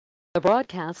The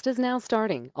broadcast is now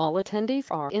starting. All attendees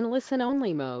are in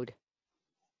listen-only mode.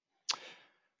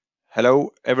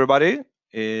 Hello, everybody.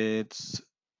 It's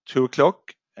 2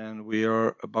 o'clock, and we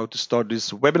are about to start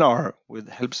this webinar with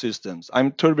HelpSystems.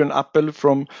 I'm Torbjörn Appel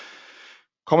from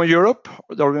Common Europe,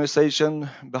 the organization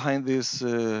behind this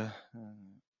the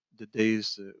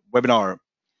day's webinar.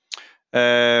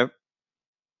 I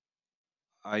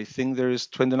think there is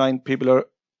 29 people are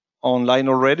online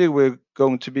already. We're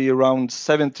going to be around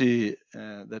 70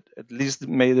 that at least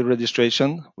made the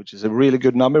registration, which is a really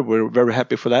good number. We're very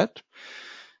happy for that.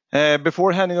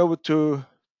 Before handing over to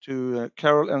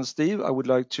Carol and Steve, I would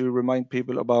like to remind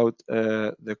people about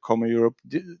the Common Europe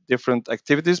different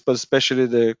activities, but especially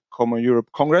the Common Europe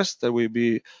Congress that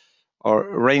we are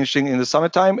arranging in the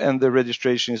summertime, and the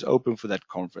registration is open for that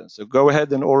conference. So go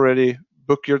ahead and already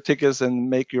book your tickets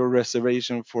and make your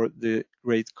reservation for the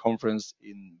great conference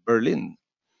in Berlin.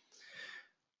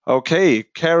 Okay,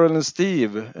 Carol and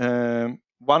Steve, 1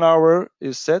 hour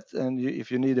is set, and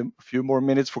if you need a few more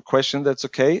minutes for questions, that's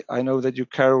okay. I know that you,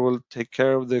 Carol, will take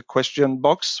care of the question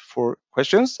box for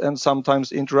questions and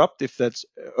sometimes interrupt if that's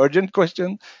an urgent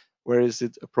question, where is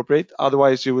it appropriate.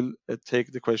 Otherwise, you will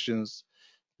take the questions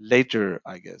later,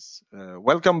 I guess.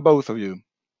 Welcome, both of you.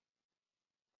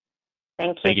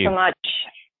 Thank you so much.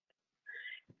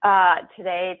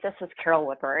 Today, this is Carol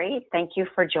Woodbury. Thank you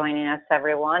for joining us,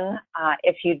 everyone.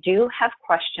 If you do have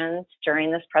questions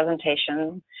during this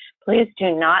presentation, please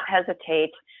do not hesitate.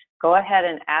 Go ahead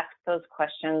and ask those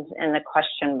questions in the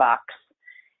question box.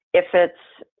 If it's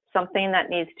something that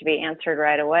needs to be answered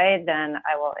right away, then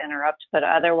I will interrupt, but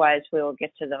otherwise we will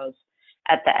get to those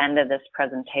at the end of this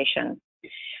presentation.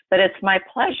 But it's my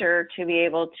pleasure to be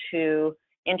able to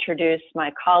introduce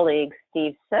my colleague,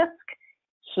 Steve Sisk.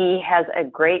 He has a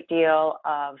great deal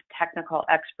of technical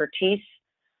expertise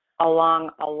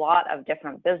along a lot of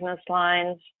different business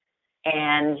lines,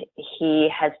 and he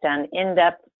has done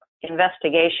in-depth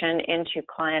investigation into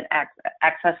client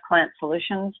access client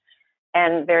solutions,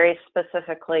 and very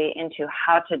specifically into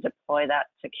how to deploy that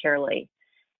securely.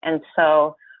 And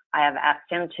so I have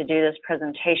asked him to do this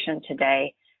presentation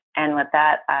today, and with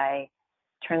that, I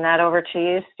turn that over to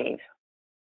you, Steve.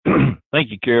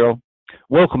 Thank you, Carol.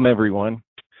 Welcome, everyone.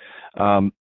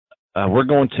 We're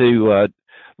going to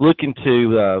look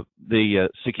into the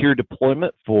secure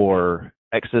deployment for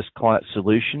access client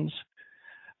solutions.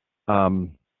 Well,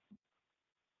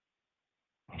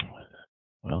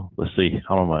 let's see.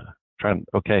 How am I trying?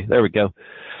 Okay, there we go.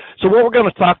 So what we're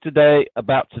going to talk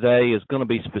about today is going to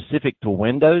be specific to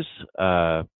Windows,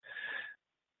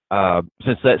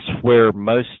 since that's where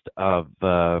most of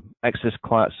access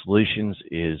client solutions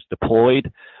is deployed.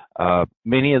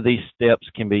 Many of these steps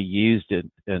can be used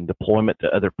in deployment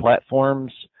to other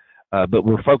platforms, but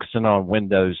we're focusing on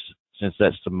Windows since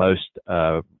that's the most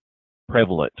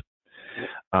prevalent.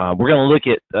 We're going to look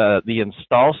at the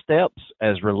install steps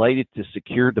as related to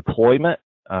secure deployment.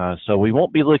 So we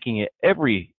won't be looking at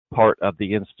every part of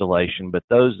the installation, but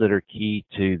those that are key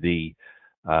to the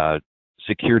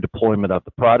secure deployment of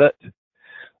the product.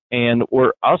 And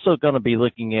we're also going to be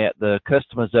looking at the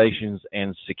customizations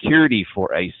and security for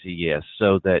ACS,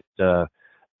 so that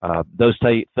those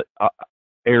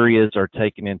areas are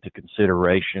taken into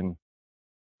consideration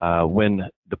when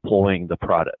deploying the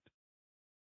product.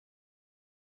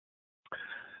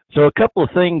 So a couple of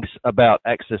things about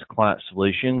Access Client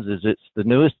Solutions is it's the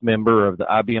newest member of the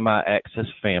IBM iAccess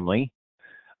family,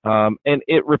 and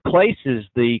it replaces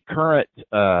the current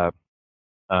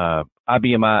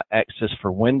IBM iAccess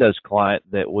for Windows client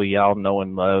that we all know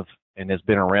and love and has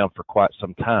been around for quite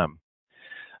some time.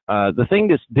 The thing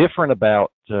that's different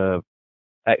about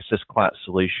Access Client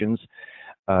Solutions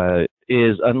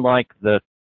is, unlike the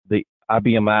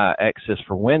IBM iAccess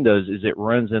for Windows, is it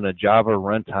runs in a Java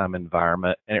runtime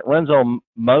environment, and it runs on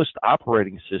most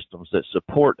operating systems that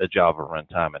support a Java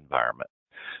runtime environment.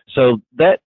 So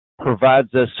that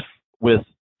provides us with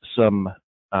some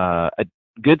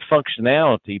good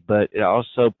functionality, but it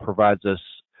also provides us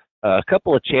a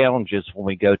couple of challenges when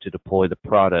we go to deploy the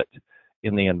product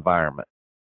in the environment.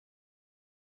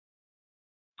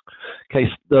 Okay,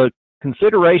 so the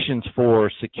considerations for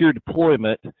secure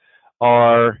deployment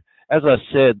are, as I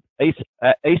said,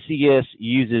 ACS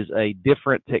uses a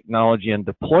different technology and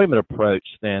deployment approach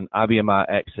than IBM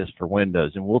iAccess for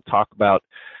Windows, and we'll talk about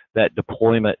that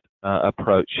deployment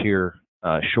approach here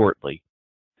shortly.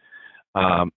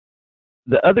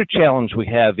 The other challenge we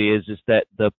have is that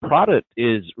the product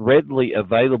is readily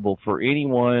available for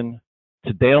anyone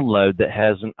to download that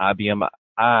has an IBM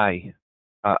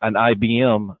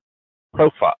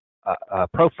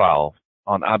profile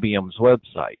on IBM's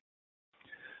website,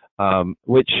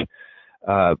 which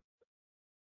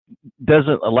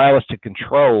doesn't allow us to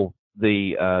control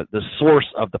the source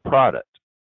of the product.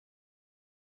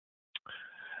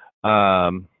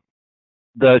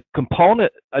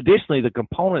 Additionally, the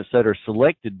components that are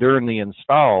selected during the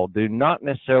install do not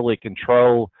necessarily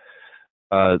control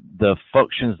the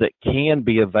functions that can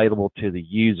be available to the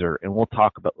user, and we'll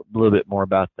talk a little bit more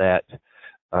about that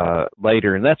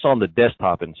later, and that's on the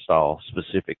desktop install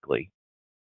specifically.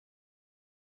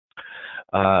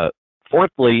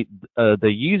 Fourthly,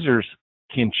 the users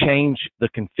can change the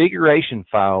configuration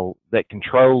file that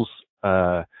controls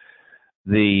the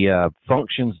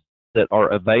functions that are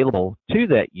available to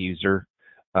that user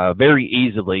very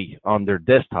easily on their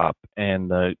desktop, and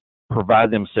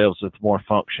provide themselves with more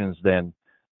functions than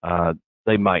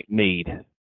they might need.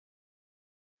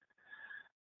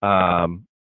 And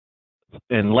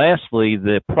lastly,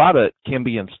 the product can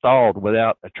be installed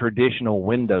without a traditional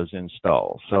Windows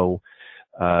install. So,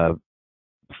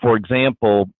 for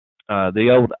example, the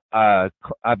old IBM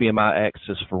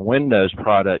iAccess for Windows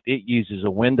product, it uses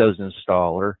a Windows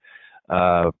installer,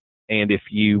 and if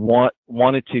you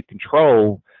wanted to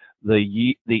control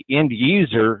the end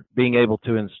user being able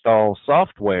to install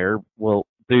software, well,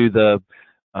 through the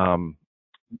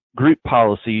group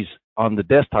policies on the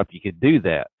desktop, you could do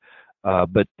that.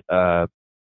 But the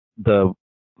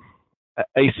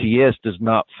ACS does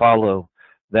not follow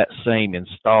that same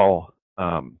install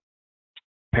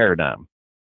paradigm.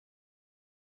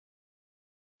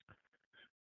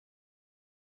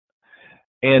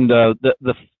 And the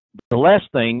last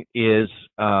thing is,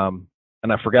 and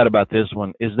I forgot about this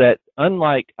one, is that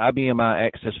unlike IBM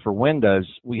iAccess for Windows,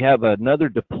 we have another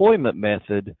deployment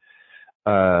method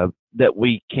that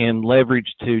we can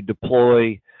leverage to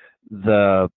deploy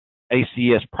the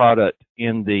ACS product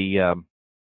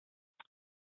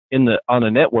on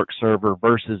a network server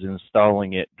versus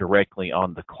installing it directly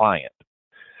on the client.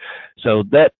 So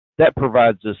that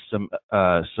provides us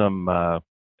some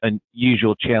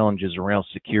unusual challenges around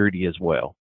security as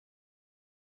well.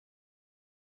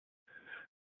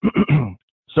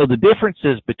 So the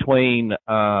differences between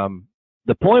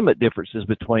deployment differences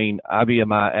between IBM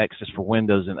iAccess for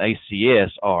Windows and ACS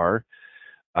are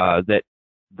that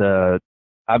the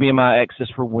IBM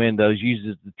iAccess for Windows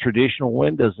uses the traditional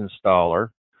Windows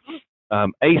installer.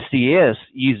 ACS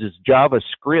uses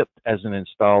JavaScript as an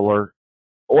installer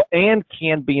and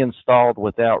can be installed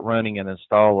without running an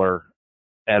installer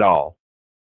at all.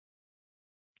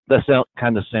 That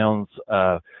kind of sounds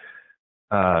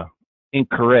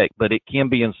incorrect, but it can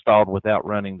be installed without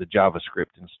running the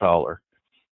JavaScript installer.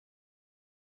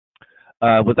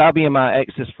 With IBM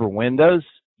iAccess for Windows,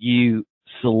 you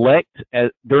select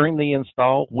during the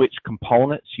install which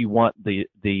components you want the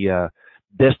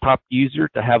desktop user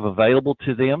to have available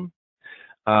to them,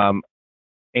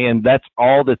 and that's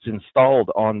all that's installed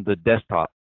on the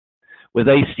desktop. With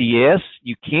ACS,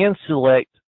 you can select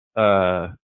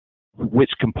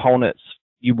which components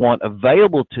you want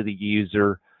available to the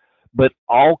user, but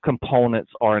all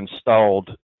components are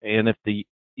installed, and if the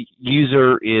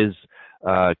user is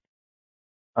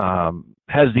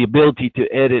has the ability to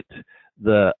edit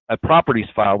a properties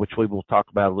file, which we will talk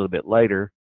about a little bit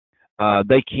later,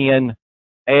 they can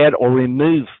add or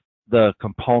remove the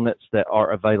components that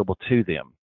are available to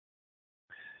them.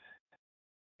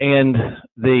 And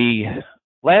the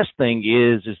last thing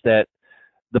is that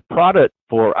the product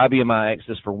for IBM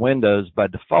iAccess for Windows by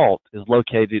default is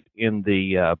located in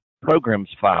the programs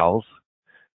files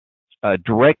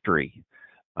directory,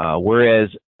 whereas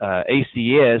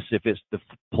ACS, if it's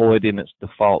deployed in its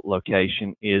default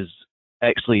location, is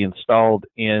actually installed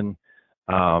in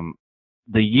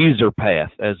the user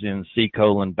path, as in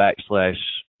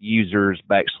C:\users/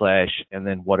 and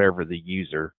then whatever the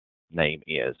user name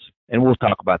is. And we'll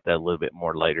talk about that a little bit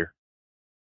more later.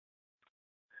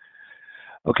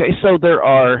 Okay, so there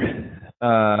are,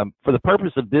 for the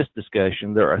purpose of this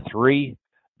discussion, there are 3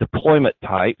 deployment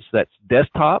types. That's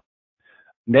desktop,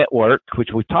 network, which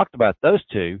we talked about those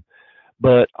 2,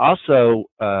 but also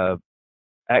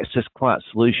Access Client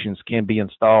Solutions can be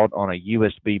installed on a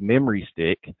USB memory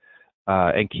stick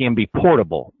and can be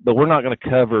portable. But we're not going to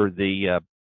cover the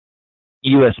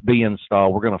USB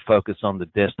install. We're going to focus on the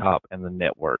desktop and the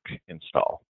network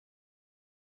install.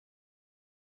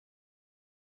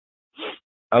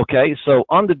 Okay, so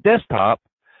on the desktop,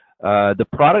 the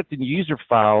product and user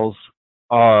files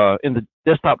in the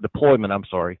desktop deployment,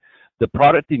 the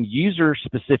product and user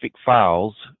specific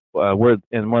files,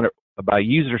 by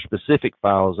user specific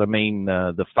files, I mean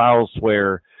the files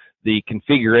where the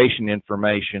configuration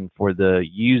information for the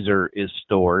user is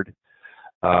stored.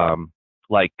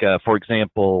 For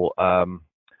example,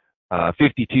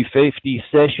 5250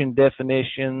 session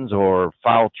definitions or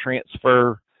file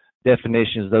transfer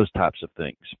definitions, those types of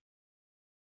things.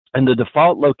 And the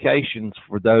default locations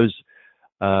for those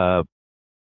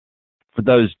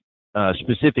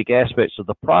specific aspects of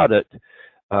the product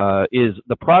is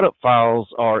the product files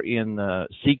are in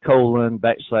C:\user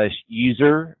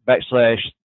 /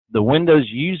 the Windows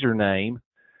username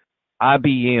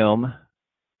IBM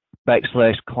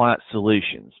 / client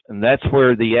solutions, and that's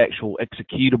where the actual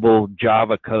executable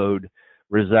Java code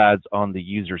resides on the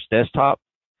user's desktop.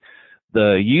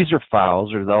 The user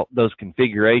files or those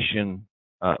configuration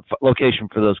location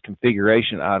for those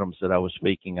configuration items that I was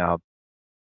speaking of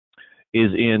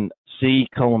is in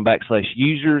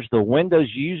C:\users, the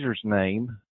Windows user's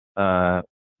name, the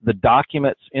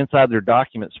documents inside their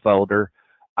documents folder,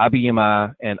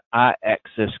 IBM and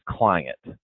iAccess client.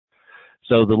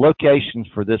 So the locations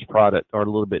for this product are a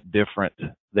little bit different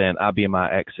than IBM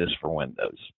iAccess for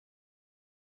Windows.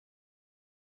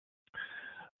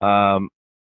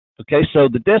 Okay, so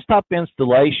the desktop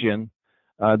installation,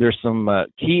 there's some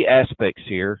key aspects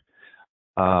here.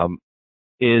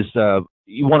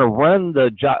 You want to run the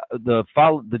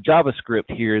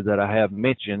JavaScript here that I have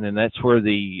mentioned, and that's where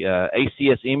the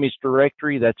ACS image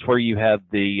directory. That's where you have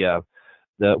the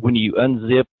when you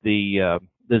unzip the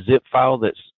zip file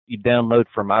that's you download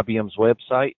from IBM's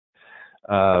website.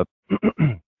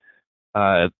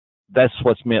 That's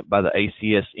what's meant by the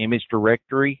ACS image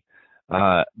directory.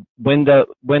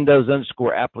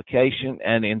 Windows_application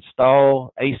and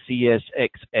install ACS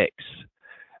XX.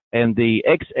 And the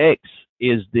XX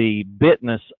is the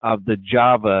bitness of the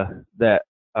Java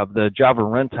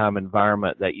runtime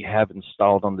environment that you have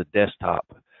installed on the desktop,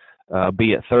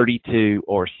 be it 32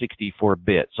 or 64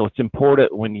 bit. So it's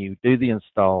important when you do the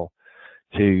install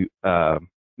to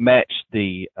match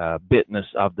the bitness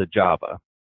of the Java.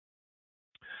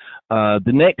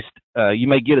 The next, you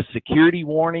may get a security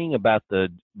warning about the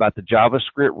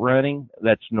JavaScript running.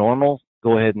 That's normal.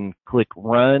 Go ahead and click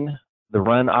Run, the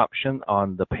Run option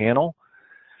on the panel,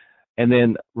 and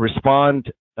then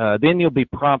respond. Then you'll be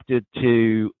prompted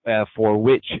to for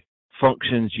which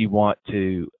functions you want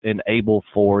to enable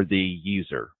for the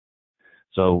user.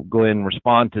 So go ahead and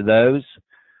respond to those,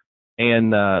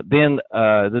 and then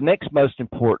the next most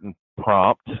important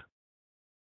prompt.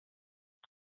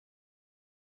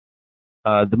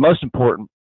 The most important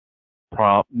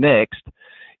prompt next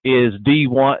is, do you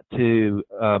want to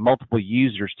multiple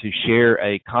users to share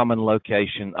a common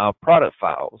location of product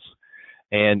files?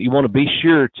 And you want to be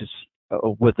sure to,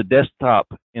 with the desktop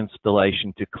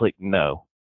installation, to click no.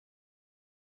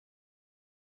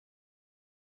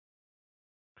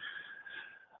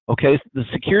 Okay, the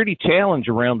security challenge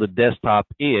around the desktop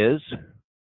is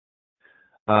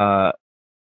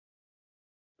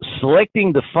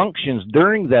selecting the functions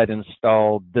during that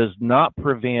install does not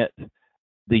prevent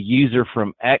the user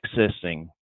from accessing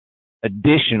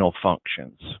additional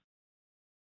functions.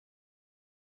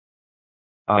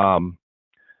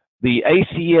 The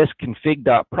ACS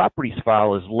config.properties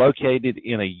file is located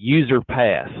in a user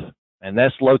path, and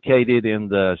that's located in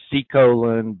the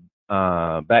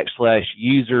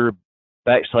C:\user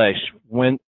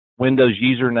 /Windows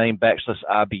username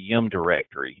 /IBM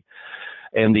directory.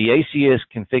 And the ACS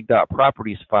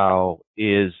config.properties file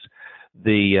is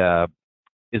the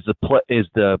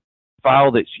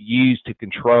file that's used to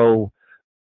control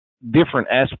different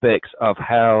aspects of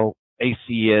how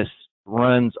ACS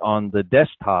runs on the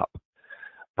desktop.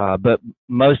 But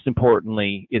most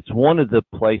importantly, it's one of the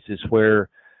places where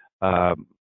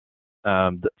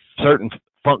certain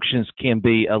functions can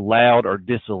be allowed or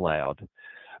disallowed.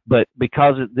 But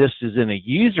because this is in a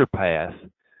user path,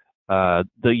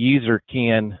 the user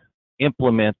can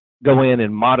go in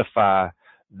and modify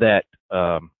that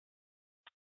the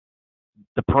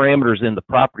parameters in the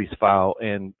properties file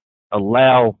and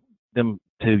allow them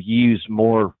to use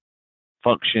more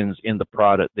functions in the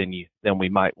product than we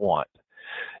might want.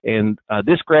 And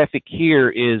this graphic here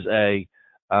is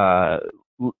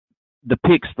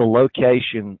depicts the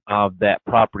location of that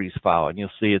properties file, and you'll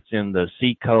see it's in the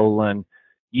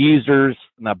C:\users,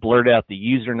 and I blurred out the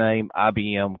username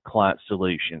IBM Client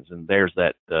Solutions, and there's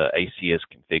that ACS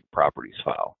config properties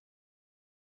file.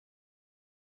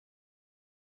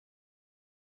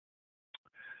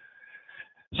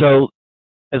 So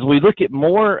as we look at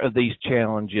more of these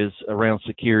challenges around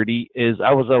security, as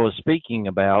I was speaking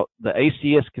about, the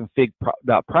ACS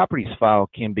config.properties file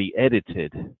can be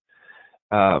edited,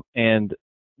 and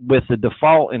with the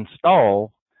default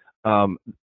install,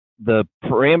 the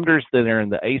parameters that are in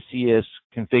the ACS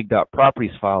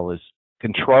config.properties file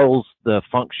controls the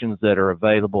functions that are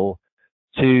available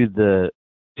to the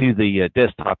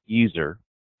desktop user.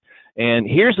 And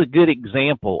here's a good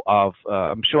example of,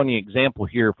 I'm showing you an example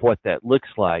here of what that looks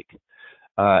like.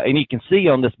 And you can see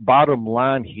on this bottom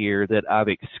line here that I've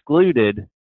excluded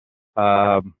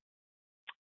the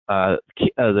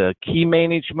key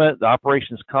management, the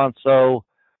operations console,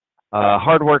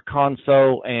 hardware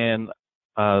console, and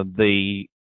the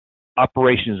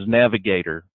operations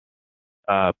navigator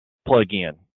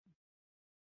plug-in.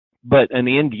 But an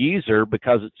end user,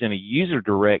 because it's in a user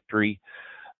directory,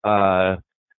 they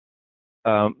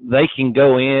can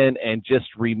go in and just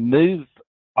remove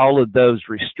all of those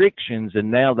restrictions, and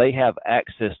now they have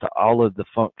access to all of the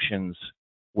functions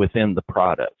within the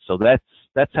product. So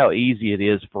that's how easy it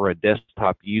is for a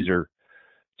desktop user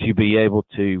to be able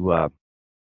to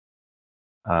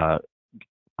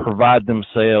provide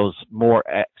themselves more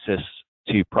access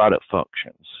to product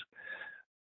functions.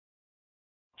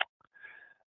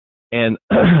 And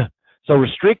so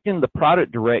restricting the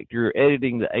product directory or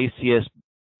editing the ACS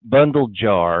bundle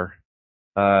jar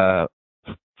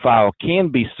file can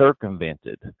be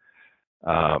circumvented.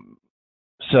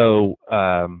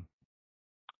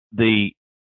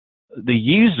 The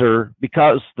user,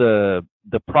 because the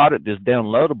product is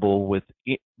downloadable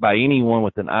by anyone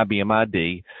with an IBM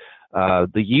ID,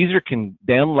 the user can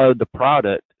download the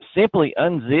product, simply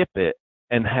unzip it,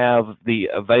 and have the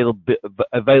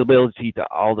availability to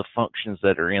all the functions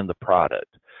that are in the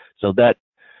product. So that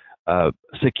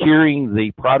securing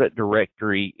the product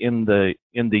directory in the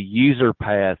user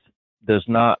path is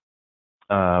not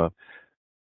a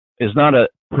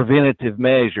preventative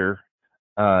measure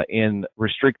in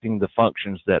restricting the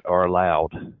functions that are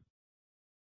allowed.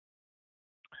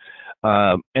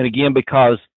 And again,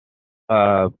 because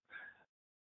ACS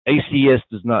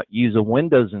does not use a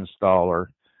Windows installer,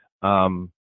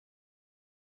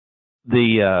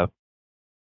 the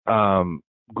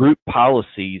group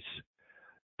policies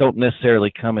don't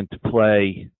necessarily come into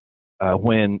play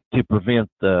to prevent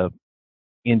the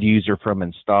end user from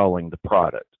installing the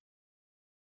product.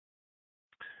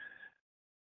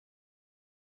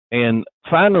 And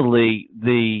finally,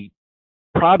 the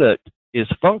product is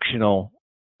functional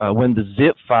when the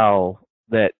zip file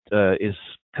that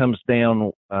comes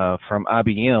down from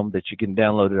IBM, that you can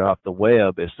download it off the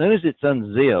web. As soon as it's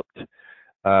unzipped,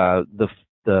 the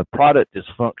product is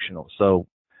functional. So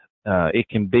it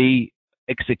can be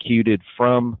executed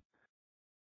from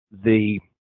the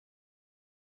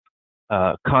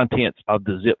contents of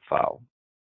the zip file.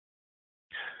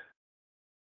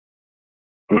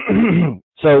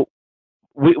 So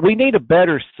we need a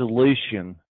better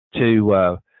solution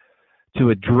to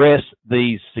address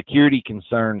these security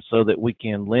concerns, so that we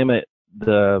can limit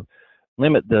the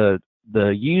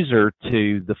user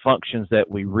to the functions that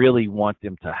we really want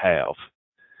them to have.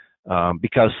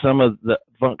 Because some of the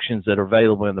functions that are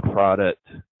available in the product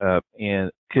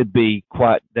and could be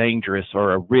quite dangerous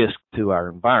or a risk to our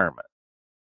environment.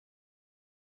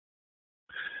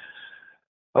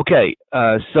 Okay,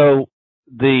 so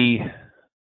the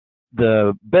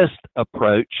best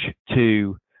approach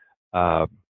to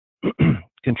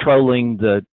controlling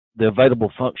the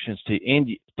available functions to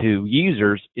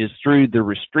users is through the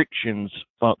restrictions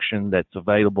function that's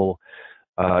available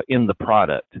in the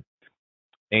product.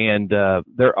 And the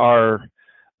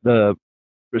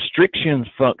restrictions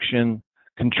function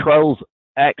controls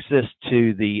access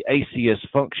to the ACS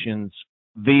functions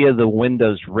via the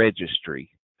Windows registry.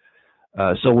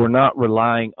 So we're not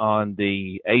relying on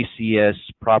the ACS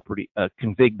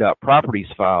config.properties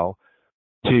file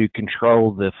to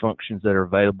control the functions that are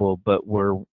available, but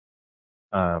we're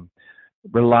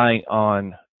relying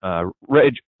on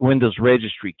Windows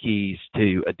registry keys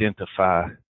to identify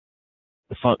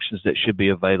the functions that should be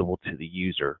available to the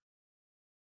user.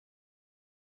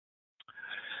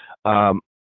 The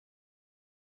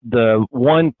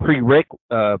one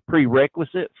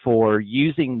prerequisite for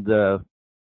using the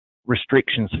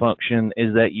restrictions function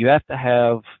is that you have to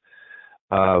have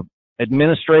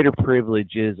administrator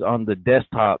privileges on the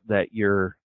desktop that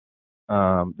you're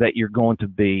going to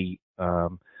be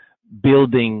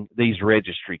building these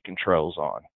registry controls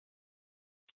on.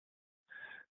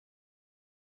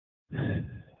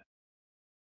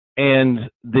 And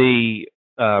the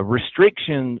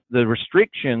restrictions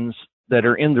that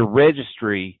are in the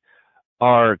registry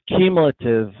are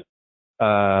cumulative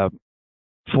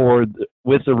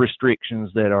with the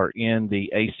restrictions that are in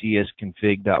the ACS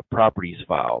config.properties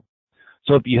file.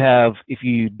 So if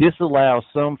you disallow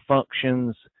some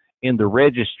functions in the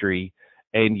registry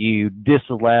and you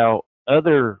disallow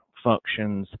other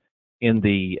functions in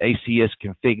the ACS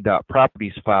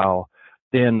config.properties file,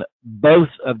 then both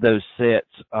of those sets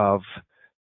of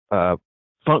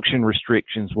function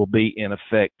restrictions will be in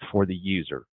effect for the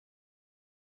user.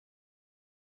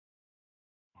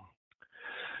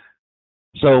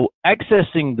 So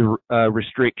accessing the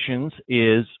restrictions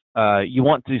is you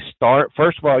want to start,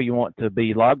 first of all, you want to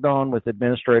be logged on with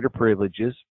administrator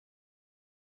privileges.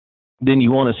 Then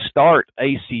you want to start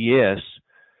ACS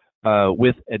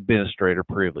with administrator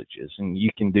privileges. And you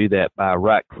can do that by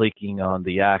right-clicking on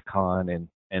the icon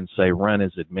and say Run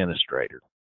as Administrator.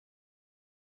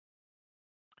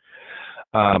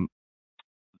 And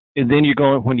then you're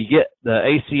going, when you get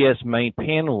the ACS main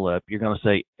panel up, you're going to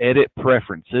say Edit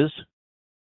Preferences.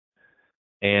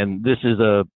 And this is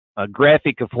a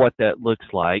graphic of what that looks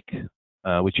like,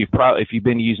 which you've probably, if you've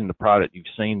been using the product, you've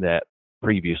seen that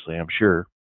previously, I'm sure.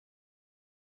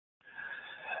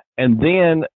 And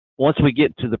then once we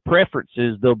get to the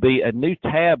preferences, there'll be a new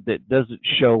tab that doesn't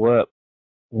show up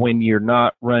when you're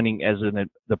not running as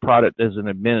the product as an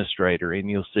administrator. And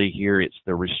you'll see here it's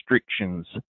the Restrictions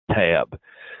tab.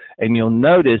 And you'll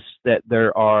notice that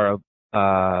there are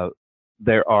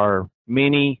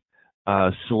many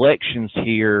selections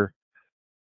here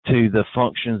to the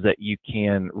functions that you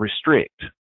can restrict.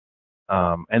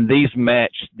 And these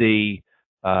match the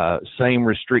same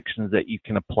restrictions that you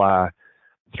can apply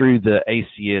through the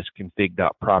ACS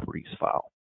config.properties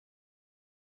file.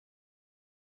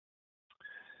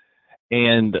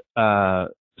 And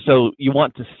so you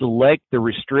want to select the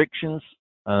restrictions,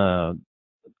 you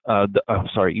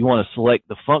want to select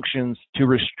the functions to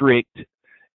restrict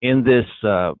in this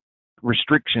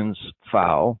restrictions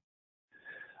file.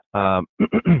 And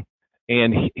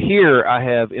here I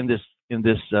have in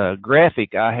this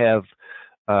graphic, I have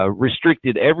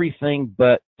restricted everything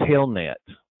but Telnet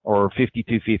or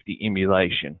 5250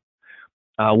 emulation.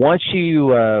 Once you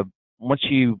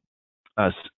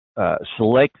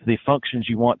select the functions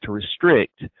you want to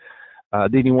restrict,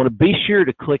 then you want to be sure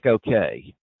to click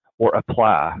OK or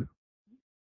Apply.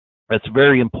 That's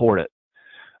very important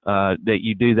that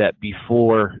you do that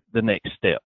before the next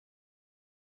step.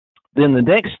 Then the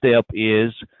next step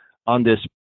is on this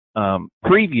on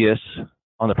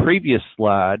the previous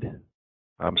slide.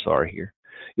 I'm sorry here.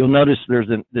 You'll notice there's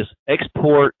this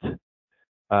export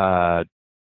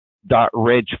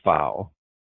 .reg file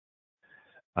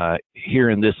here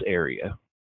in this area.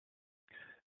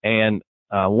 And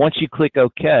once you click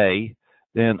OK,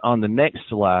 then on the next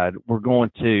slide, we're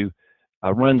going to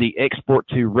run the export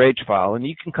to reg file. And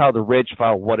you can call the reg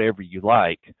file whatever you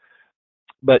like.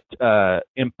 But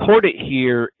important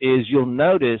here is you'll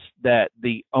notice that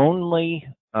the only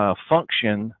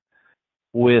function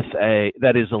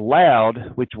that is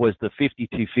allowed, which was the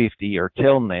 5250 or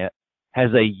Telnet,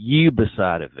 has a U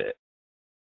beside of it.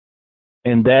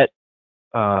 And that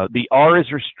the R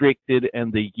is restricted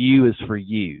and the U is for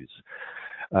use.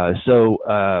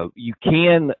 So you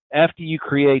can, after you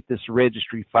create this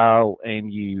registry file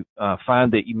and you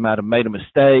find that you might have made a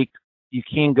mistake, you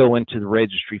can go into the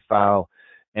registry file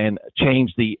and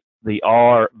change the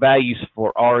R values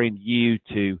for R and U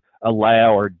to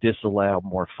allow or disallow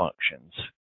more functions.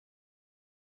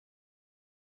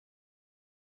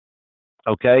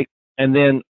 Okay, and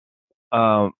then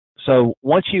so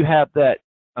once you have that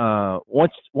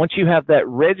once you have that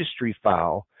registry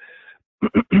file,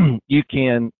 you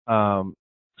can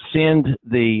send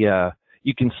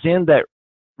that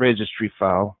registry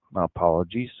file. My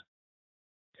apologies.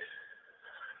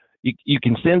 You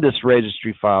can send this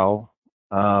registry file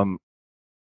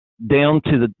down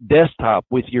to the desktop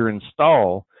with your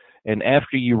install, and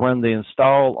after you run the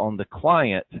install on the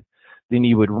client, then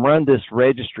you would run this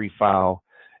registry file,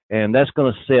 and that's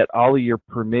going to set all of your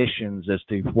permissions as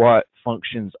to what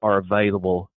functions are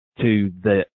available to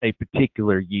a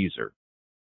particular user.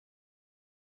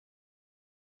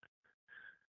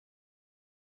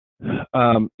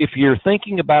 If you're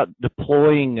thinking about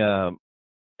deploying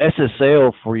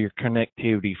SSL for your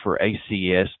connectivity for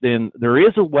ACS, then there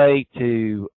is a way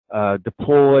to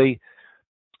deploy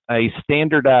a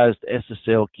standardized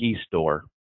SSL key store.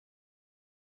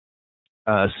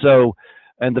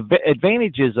 And the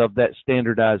advantages of that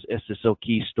standardized SSL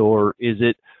key store is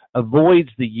it avoids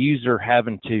the user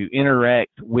having to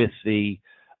interact with the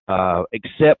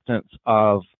acceptance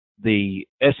of the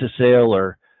SSL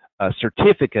or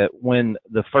certificate when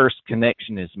the first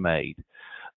connection is made.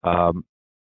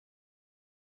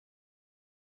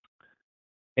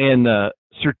 And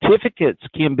certificates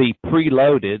can be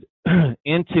preloaded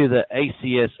into the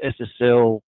ACS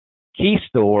SSL key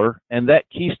store, and that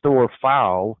key store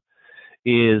file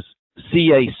is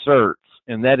CA certs,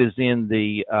 and that is in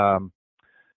the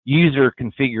user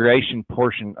configuration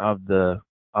portion of the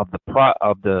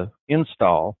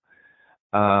install.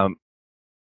 And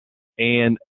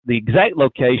the exact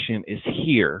location is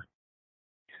here,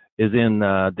 is in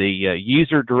the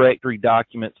user directory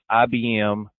documents,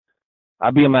 IBM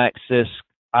Access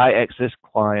iAccess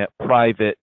client,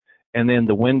 private, and then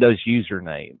the Windows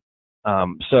username.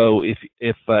 So if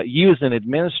you as an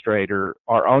administrator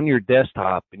are on your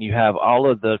desktop and you have all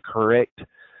of the correct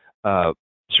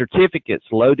certificates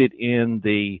loaded in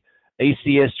the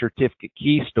ACS certificate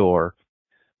key store,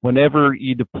 whenever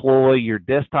you deploy your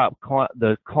desktop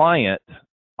the client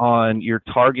on your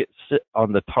target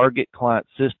client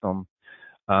system,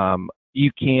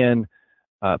 you can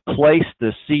place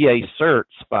the CA certs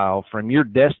file from your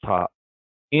desktop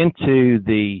into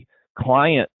the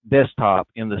client desktop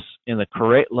in the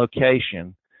correct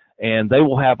location, and they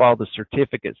will have all the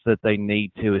certificates that they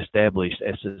need to establish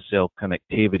SSL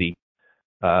connectivity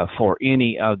for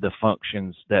any of the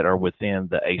functions that are within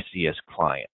the ACS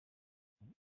client.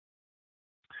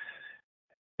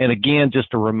 And again,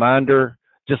 just a reminder,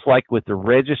 just like with the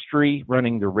registry,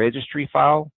 running the registry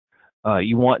file,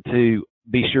 you want to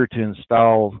be sure to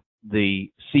install the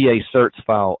CA certs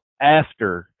file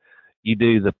after you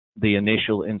do the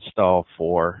initial install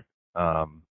for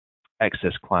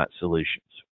Access Client Solutions.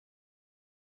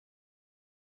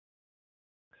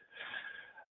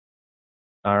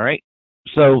 All right,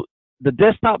 so the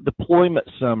desktop deployment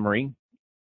summary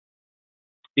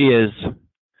is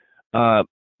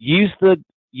use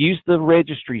the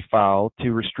registry file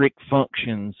to restrict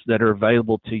functions that are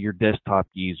available to your desktop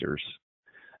users,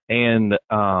 and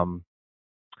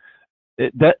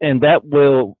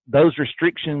those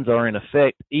restrictions are in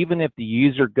effect even if the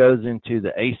user goes into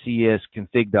the ACS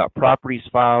config.properties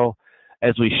file,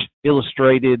 as we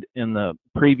illustrated in the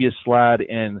previous slide,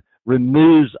 and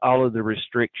removes all of the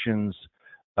restrictions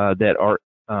that are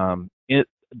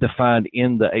defined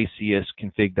in the ACS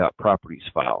config.properties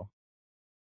file.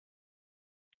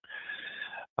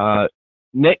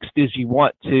 Next is you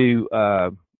want to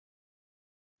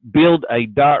build a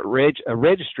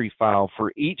registry file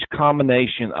for each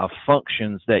combination of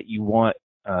functions that you want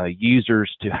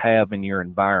users to have in your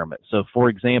environment. So for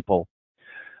example,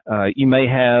 you may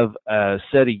have a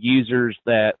set of users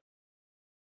that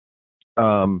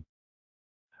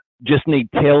just need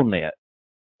Telnet,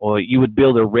 or you would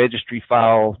build a registry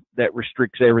file that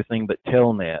restricts everything but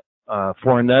Telnet.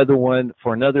 For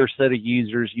another set of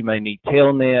users, you may need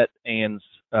Telnet and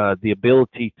the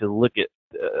ability to look at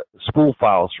spool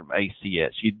files from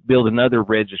ACS. You'd build another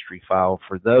registry file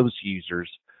for those users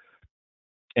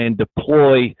and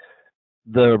deploy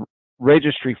the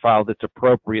registry file that's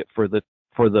appropriate for the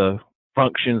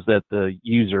functions that the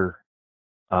user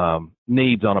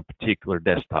needs on a particular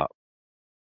desktop.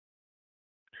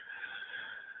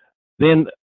 Then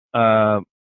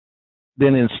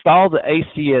install the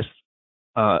ACS.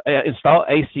 Install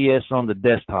ACS on the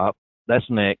desktop. That's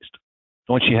next.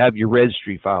 Once you have your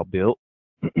registry file built,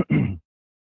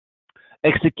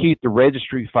 execute the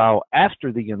registry file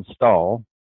after the install,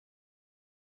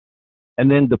 and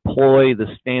then deploy the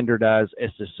standardized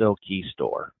SSL key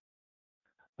store.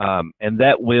 And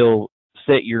that will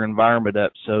set your environment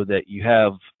up so that you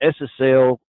have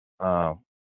SSL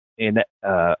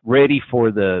ready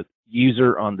for the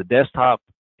user on the desktop,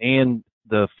 and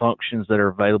the functions that are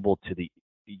available to the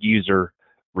user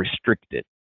restricted.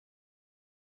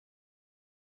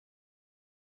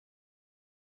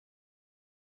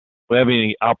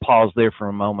 I'll pause there for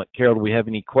a moment. Carol, do we have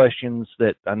any questions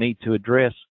that I need to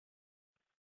address?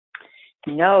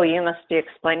 No, you must be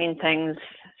explaining things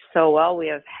so well. We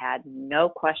have had no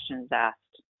questions asked.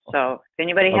 So if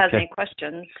anybody has any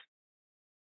questions,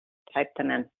 type them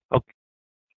in.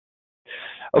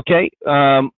 Okay.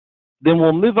 Then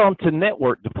we'll move on to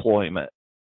network deployment.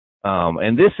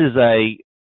 And this is a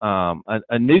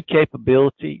new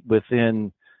capability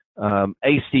within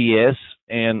ACS,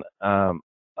 and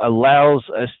allows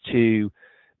us to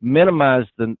minimize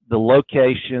the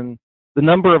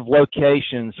number of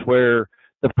locations where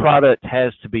the product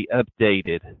has to be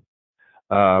updated,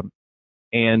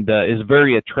 and is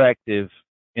very attractive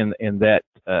in that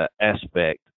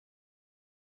aspect.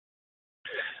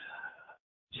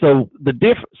 So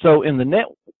in the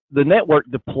network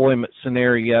deployment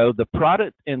scenario, the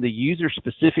product and the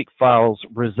user-specific files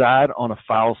reside on a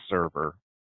file server.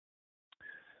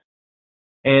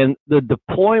 And the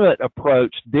deployment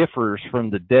approach differs from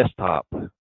the desktop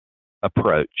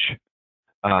approach,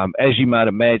 as you might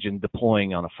imagine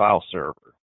deploying on a file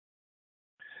server.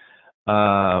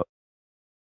 The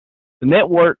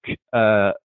network,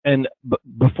 and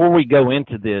before we go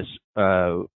into this,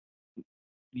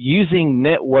 using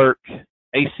network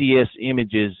ACS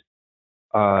images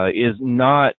is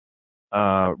not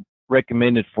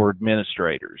recommended for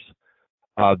administrators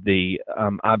of the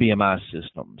IBM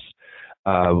systems.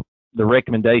 The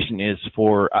recommendation is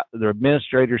for the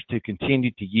administrators to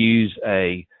continue to use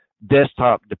a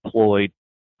desktop deployed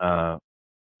ACS.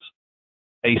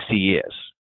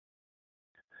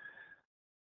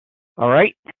 All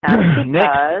right.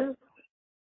 Next.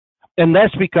 And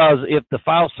that's because if the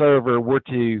file server were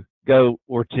to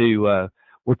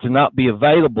not be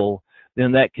available,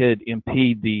 then that could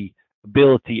impede the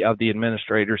ability of the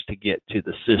administrators to get to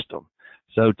the system.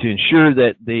 So to ensure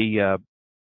that the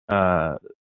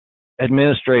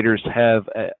administrators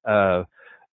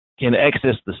can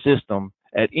access the system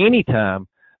at any time,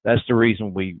 that's the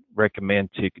reason we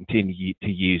recommend to continue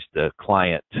to use the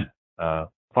client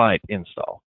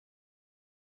install.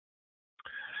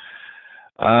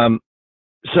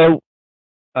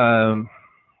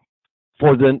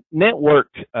 For the network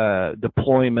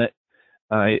deployment,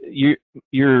 you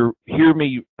hear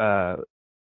me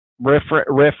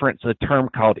reference a term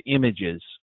called images.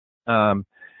 And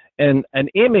an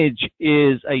image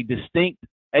is a distinct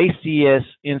ACS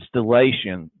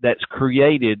installation that's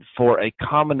created for a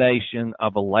combination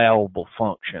of allowable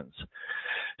functions.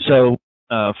 So,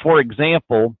 for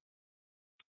example,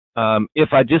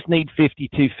 if I just need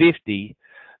 5250,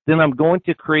 then I'm going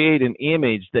to create an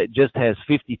image that just has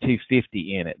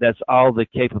 5250 in it. That's all the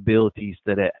capabilities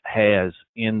that it has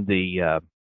in the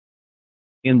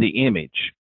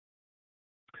image.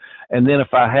 And then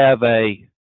if I have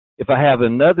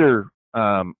another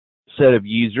set of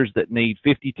users that need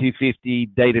 5250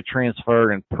 data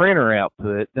transfer and printer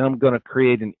output, then I'm going to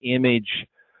create an image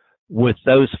with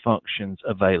those functions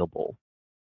available.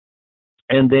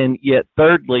 And then yet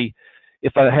thirdly,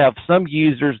 if I have some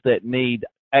users that need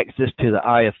access to the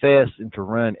IFS and to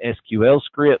run SQL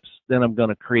scripts, then I'm going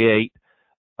to create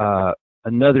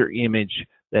another image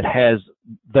that has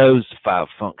those 5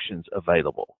 functions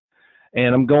available.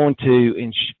 And I'm going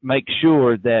to make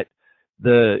sure that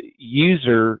the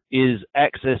user is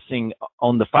accessing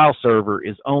on the file server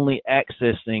is only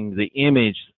accessing the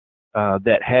image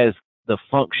that has the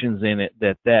functions in it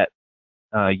that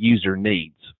user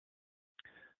needs.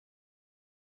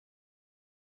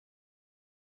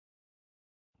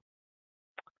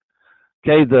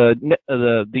 Okay,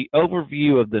 the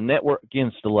overview of the network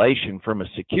installation from a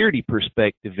security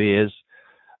perspective is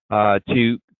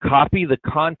to copy the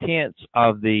contents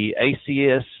of the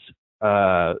ACS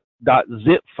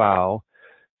 .zip file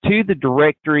to the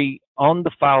directory on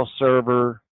the file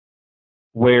server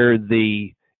where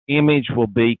the image will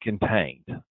be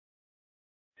contained.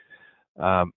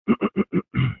 Pardon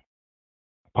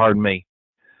me.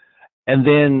 And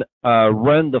then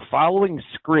run the following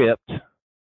script,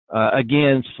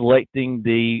 again selecting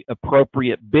the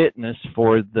appropriate bitness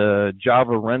for the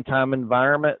Java runtime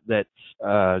environment that's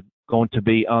going to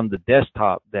be on the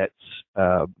desktop that's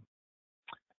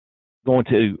going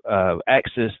to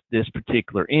access this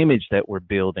particular image that we're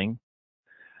building.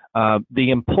 The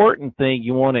important thing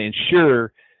you want to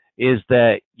ensure is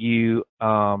that you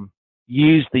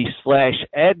use the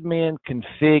 /admin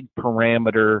config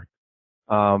parameter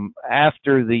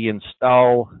after the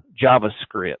install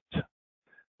JavaScript,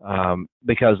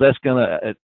 because that's going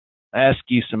to ask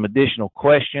you some additional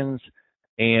questions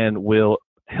and will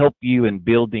help you in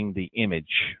building the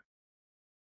image.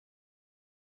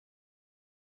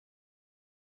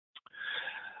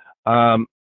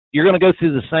 You're going to go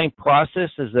through the same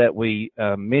processes that we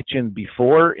mentioned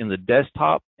before in the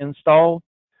desktop install,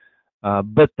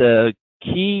 but the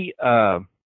key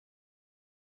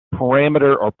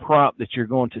parameter or prompt that you're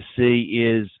going to see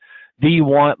is, do you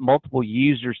want multiple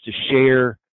users to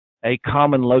share a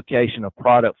common location of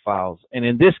product files? And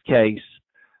in this case,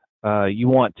 you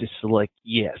want to select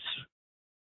yes.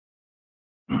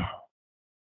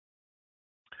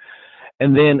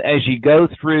 And then as you go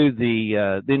through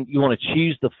then you want to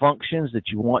choose the functions that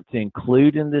you want to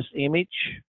include in this image.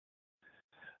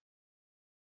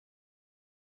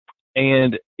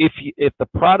 And if the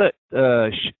product,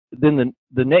 then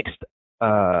the next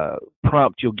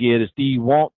prompt you'll get is, do you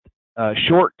want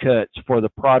shortcuts for the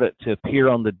product to appear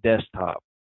on the desktop?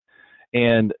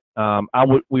 And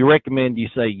we recommend you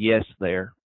say yes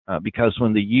there, because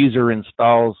when the user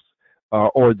installs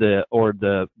or the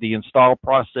install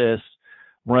process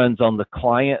runs on the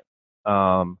client,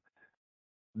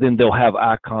 then they'll have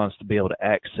icons to be able to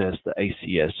access the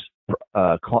ACS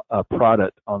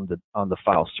product on the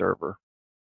file server.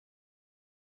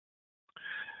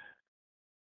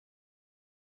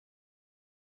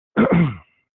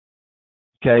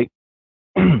 Okay,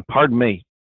 pardon me.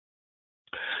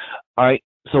 All right,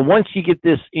 so once you get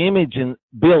this image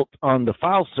built on the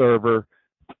file server,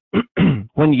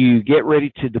 when you get ready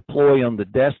to deploy on the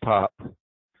desktop,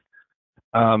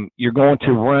 you're going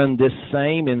to run this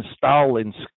same install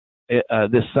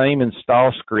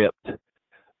script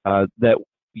that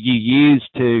you use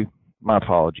to, my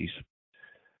apologies.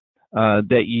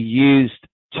 that you used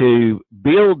to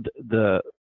build the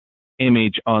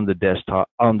image on the desktop,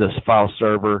 on this file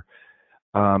server.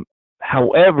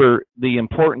 However, the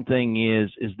important thing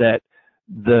is that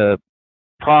the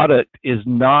product is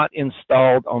not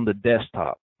installed on the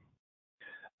desktop.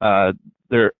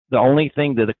 The only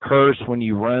thing that occurs when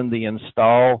you run the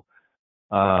install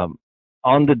on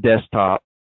the desktop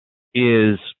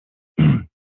is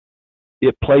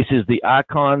it places the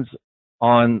icons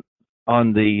on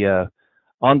the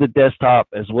desktop,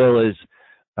 as well as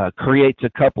creates a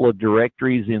couple of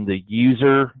directories in the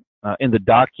user in the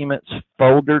documents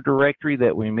folder directory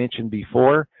that we mentioned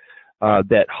before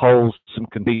that holds some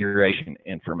configuration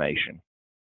information.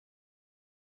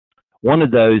 One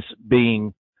of those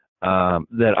being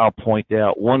that I'll point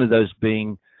out, one of those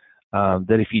being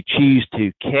that if you choose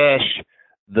to cache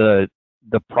the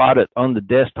product on the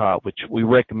desktop, which we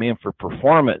recommend for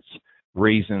performance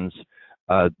reasons,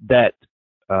 that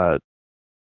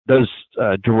those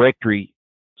directories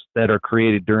that are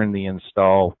created during the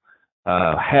install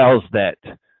house that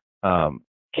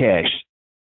cache.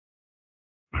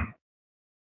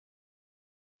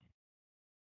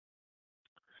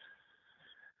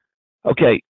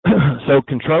 Okay, so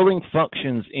controlling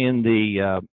functions in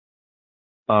the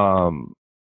on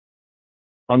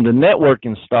the network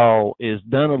install is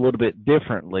done a little bit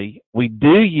differently. We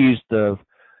do use the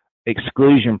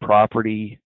exclusion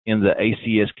property in the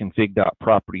ACS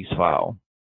config.properties file.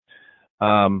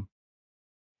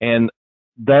 And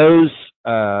those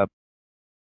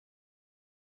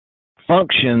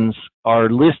functions are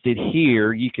listed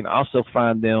here. You can also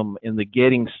find them in the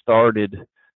Getting Started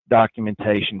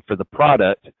documentation for the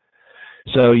product.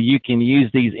 So you can use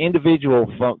these individual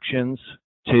functions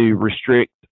to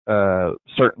restrict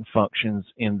certain functions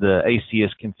in the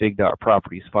ACS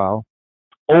config.properties file,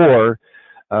 or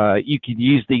you can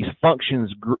use these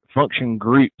function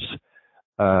groups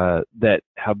that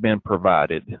have been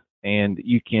provided, and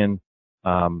you can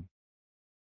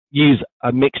use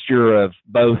a mixture of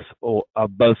both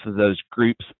of those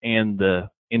groups and the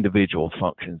individual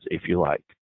functions if you like.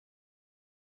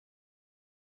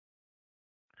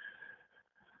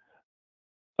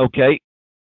 Okay,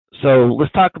 so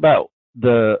let's talk about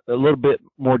a little bit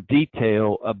more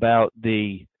detail about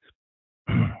the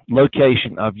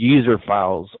location of user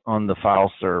files on the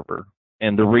file server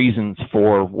and the reasons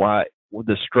for why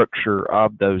the structure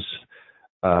of those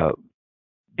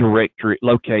directory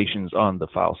locations on the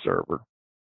file server.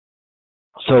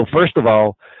 So first of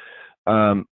all,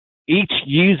 each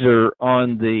user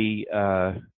on the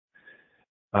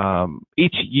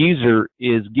each user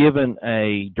is given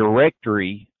a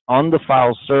directory on the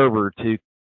file server to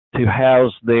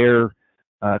house their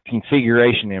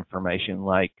configuration information,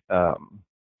 like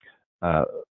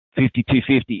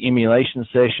 5250 emulation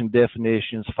session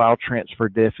definitions, file transfer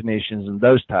definitions, and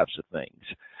those types of things.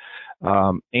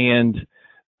 And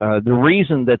the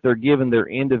reason that they're given their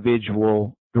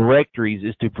individual directories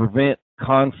is to prevent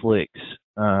conflicts,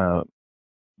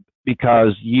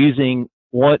 because using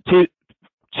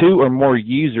two or more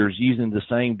users using the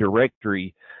same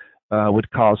directory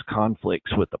would cause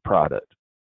conflicts with the product.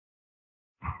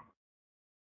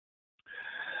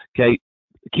 Okay,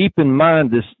 keep in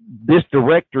mind this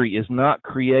directory is not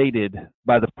created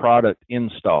by the product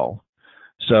install.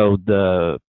 So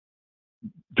the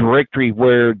directory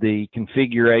where the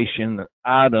configuration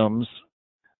items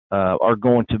are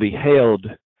going to be held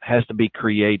has to be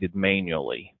created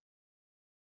manually.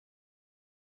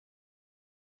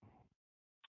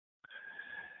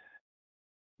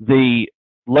 The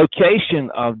location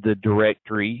of the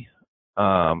directory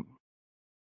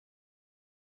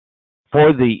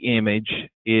for the image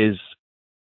is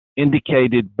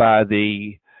indicated by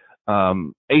the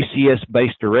ACS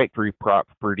base directory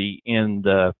property in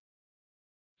the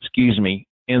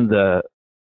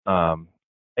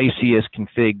ACS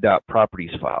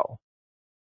config.properties file.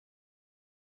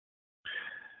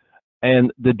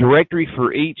 And the directory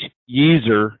for each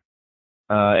user,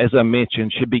 as I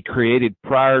mentioned, should be created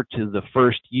prior to the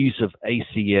first use of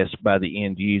ACS by the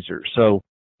end user. So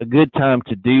a good time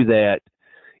to do that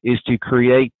is to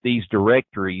create these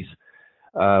directories,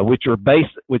 which are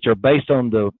based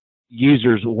on the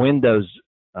user's Windows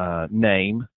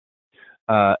name,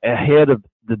 ahead of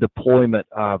the deployment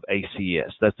of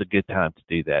ACS. That's a good time to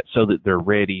do that, so that they're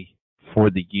ready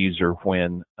for the user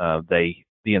when the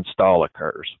install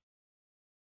occurs.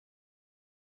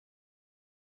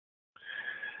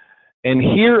 And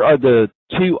here are the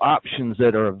two options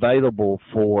that are available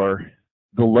for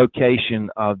the location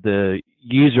of the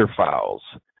user files.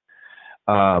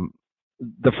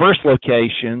 The first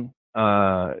location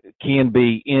can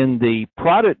be in the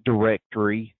product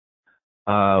directory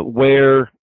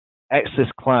where Access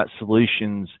Client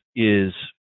Solutions is,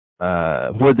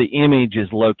 where the image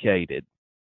is located.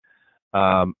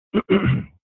 Pardon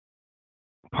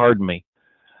me.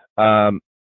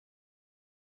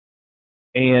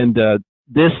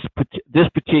 This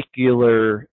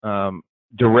particular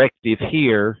directive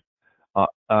here,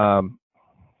 I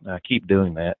keep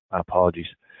doing that. Apologies.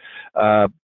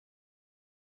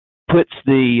 Puts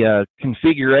the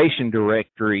configuration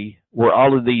directory where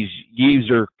all of these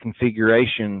user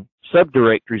configuration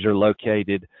subdirectories are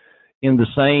located in the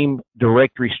same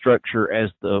directory structure as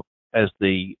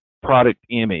the product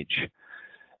image.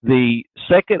 The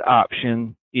second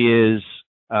option is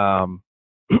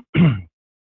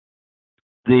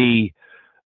the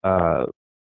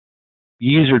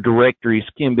user directories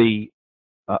can be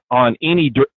in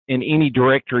any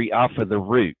directory off of the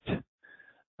root.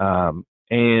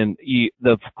 And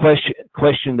the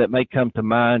question that may come to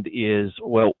mind is,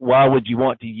 well, why would you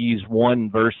want to use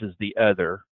one versus the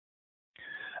other?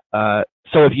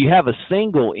 So if you have a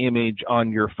single image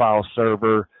on your file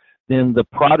server, then the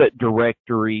product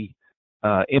directory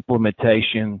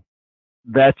implementation,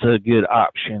 that's a good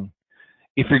option.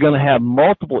 If you're going to have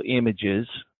multiple images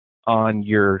on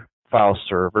your file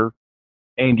server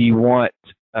and you want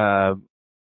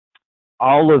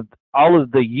all of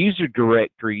the user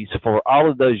directories for all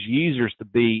of those users to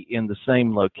be in the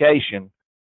same location,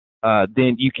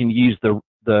 then you can use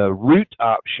the root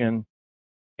option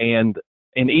and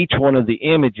in each one of the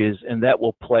images, and that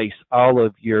will place all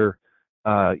of your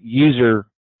user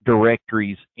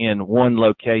directories in one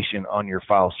location on your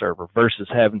file server versus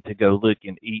having to go look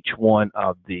in each one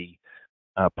of the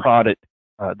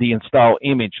the install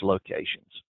image locations.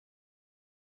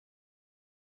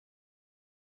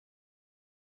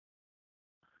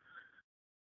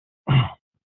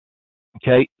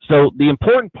 Okay, so the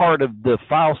important part of the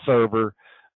file server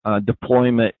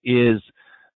deployment is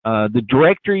the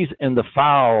directories and the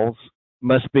files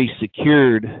must be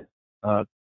secured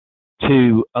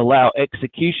to allow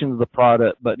execution of the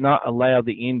product, but not allow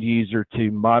the end user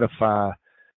to modify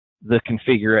the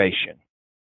configuration.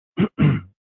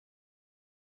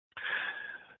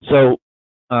 So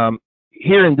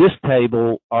here in this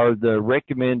table are the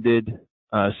recommended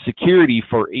security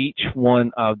for each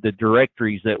one of the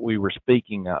directories that we were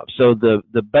speaking of. So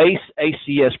the base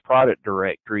ACS product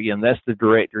directory, and that's the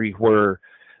directory where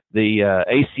the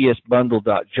ACS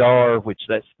bundle.jar, which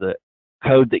that's the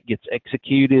code that gets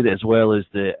executed, as well as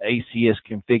the ACS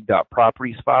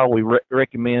config.properties file. We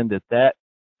recommend that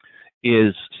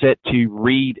is set to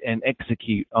read and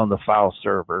execute on the file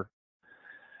server.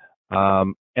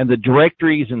 And the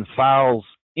directories and files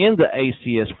in the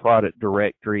ACS product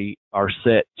directory are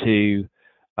set to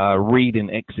read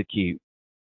and execute,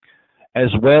 as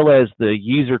well as the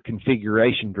user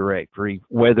configuration directory,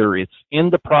 whether it's in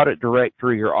the product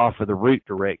directory or off of the root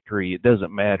directory, it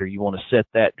doesn't matter. You want to set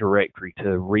that directory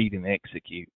to read and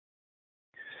execute.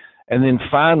 And then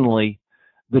finally,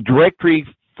 the directory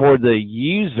for the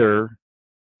user,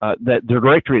 the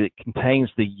directory that contains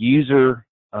the user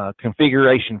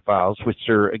configuration files, which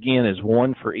are, again, is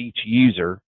one for each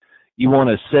user. You want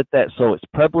to set that so it's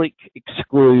public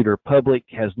exclude or public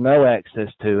has no access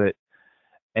to it,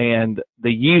 and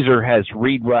the user has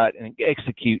read, write, and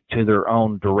execute to their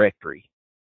own directory.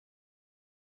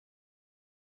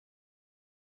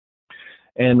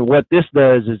 And what this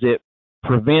does is it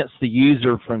prevents the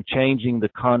user from changing the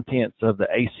contents of the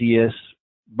ACS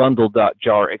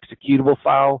bundle.jar executable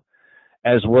file,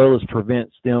 as well as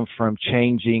prevents them from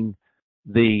changing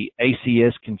the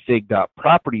ACS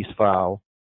config.properties file,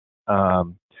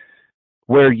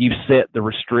 where you've set the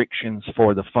restrictions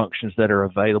for the functions that are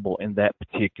available in that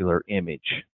particular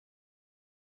image.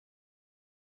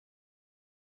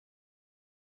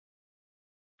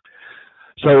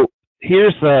 So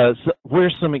here's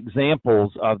some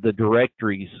examples of the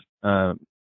directories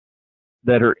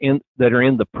that are in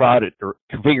the product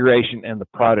configuration and the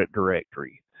product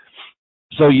directory.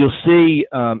 So you'll see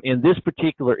in this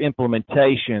particular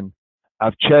implementation,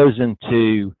 I've chosen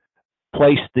to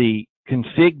place the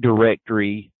config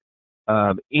directory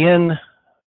in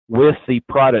with the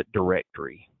product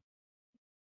directory.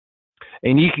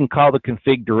 And you can call the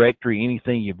config directory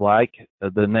anything you'd like.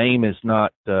 The name is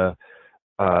not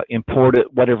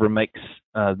important, whatever makes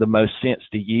the most sense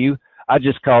to you. I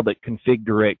just called it config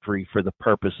directory for the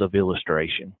purpose of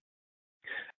illustration.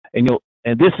 And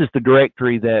this is the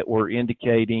directory that we're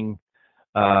indicating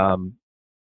that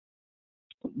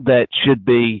should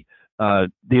be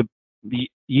the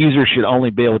user should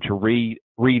only be able to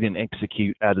read and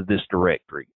execute out of this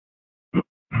directory.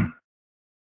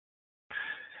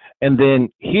 And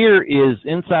then here is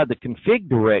inside the config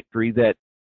directory that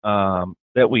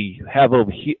that we have over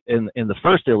here in the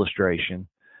first illustration.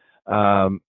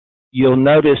 You'll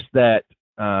notice that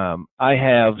I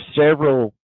have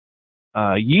several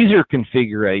user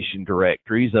configuration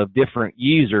directories of different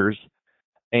users,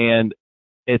 and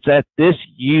it's at this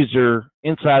user,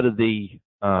 inside of the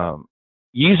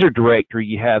user directory,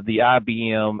 you have the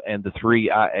IBM and the 3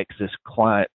 IXS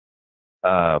client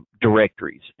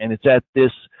directories, and it's at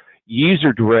this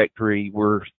user directory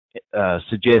we're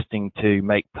suggesting to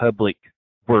make public,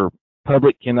 where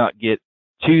public cannot get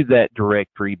to that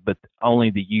directory, but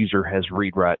only the user has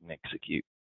read, write, and execute.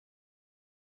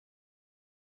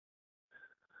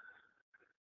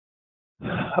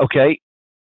 Okay.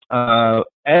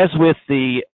 As with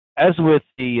the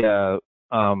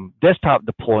desktop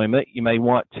deployment, you may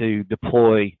want to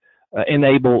deploy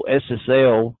enable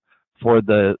SSL for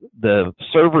the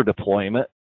server deployment,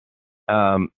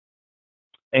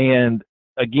 and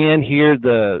again here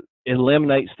it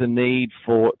eliminates the need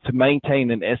to maintain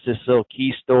an SSL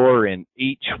key store in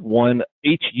each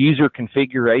user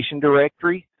configuration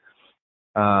directory,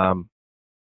 and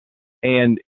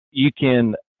you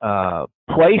can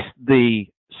place the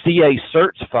CA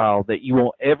certs file that you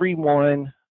want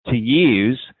everyone to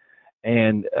use,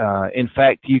 and in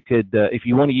fact you could, if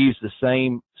you want to use the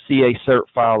same CA cert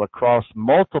file across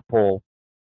multiple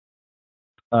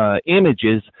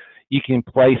images, you can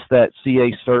place that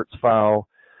CA certs file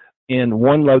in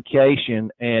one location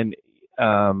and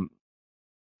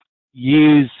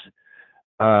use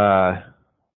I'm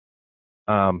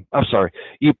sorry,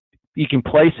 you can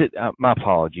place it, my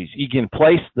apologies, you can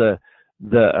place the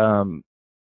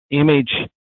image,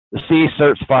 the CA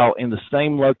certs file, in the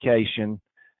same location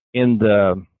in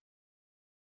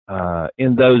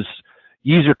those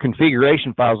user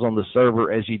configuration files on the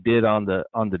server as you did on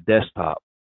the desktop.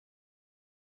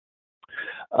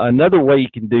 Another way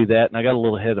you can do that, and I got a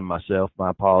little ahead of myself, my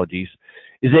apologies,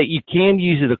 is that you can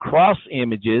use it across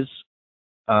images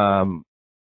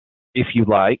if you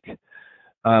like,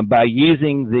 by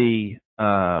using the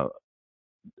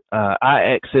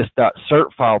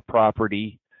IXS.cert file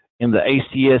property in the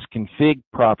ACS config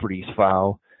properties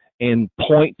file and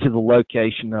point to the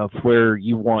location of where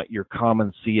you want your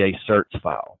common CA certs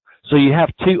file. So you have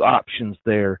two options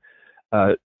there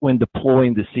when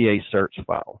deploying the CA certs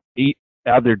file,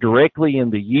 either directly in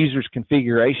the user's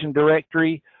configuration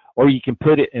directory, or you can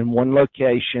put it in one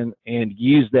location and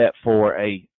use that for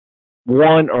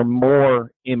one or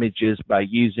more images by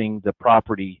using the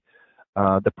property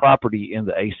in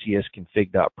the ACS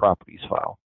config.properties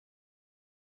file.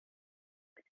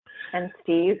 And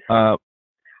Steve?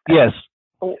 Yes.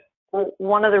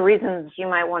 One of the reasons you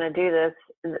might want to do this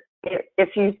is if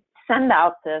you send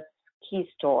out this key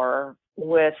store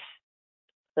with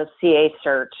the CA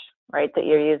cert, right, that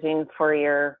you're using for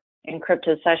your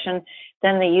encrypted session,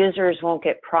 then the users won't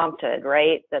get prompted,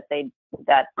 right,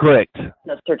 that correct,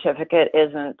 the certificate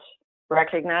isn't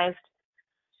recognized.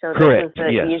 So correct. This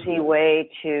is yes. an easy way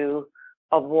to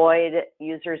avoid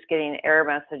users getting error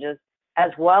messages,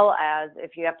 as well as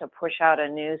if you have to push out a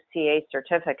new CA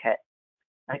certificate.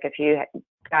 Like if you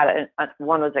got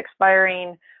one was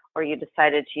expiring, or you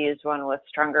decided to use one with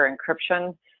stronger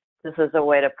encryption, this is a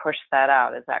way to push that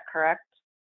out. Is that correct?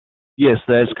 Yes,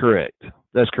 that's correct.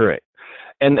 That's correct.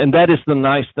 And that is the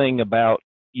nice thing about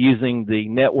using the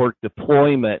network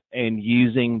deployment and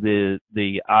using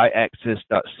the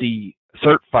IAccess.c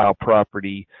cert file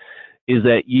property, is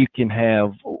that you can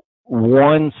have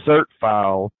one cert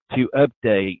file to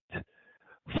update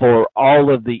for all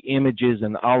of the images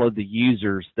and all of the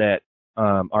users that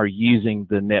are using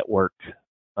the network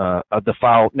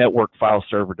network file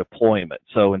server deployment.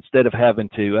 So instead of having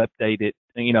to update it,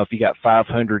 if you got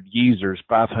 500 users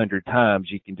 500 times,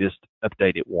 you can just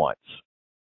update it once.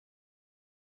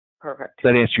 Perfect.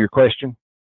 Does that answer your question?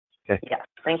 Okay. Yes,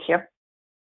 thank you.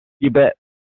 You bet.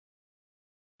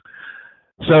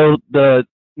 So the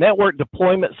network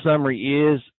deployment summary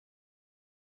is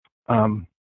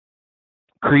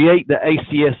create the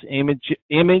ACS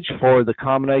image for the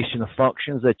combination of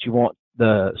functions that you want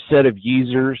the set of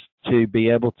users to be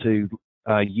able to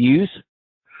use.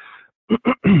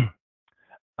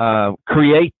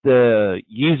 Create the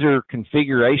user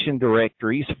configuration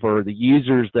directories for the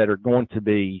users that are going to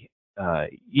be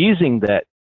using that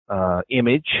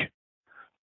image.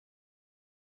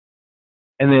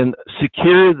 And then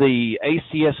secure the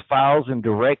ACS files and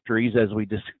directories as we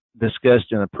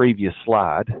discussed in a previous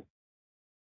slide.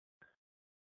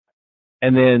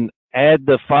 And then add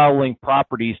the following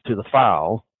properties to the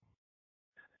file.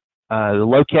 The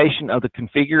location of the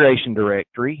configuration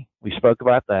directory, we spoke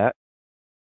about that.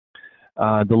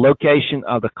 the location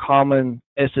of the common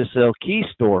SSL key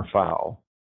store file.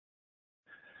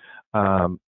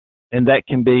 And that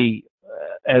can be,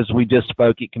 as we just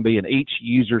spoke, it can be in each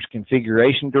user's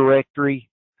configuration directory,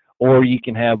 or you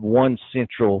can have one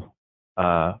central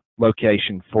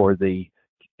location for the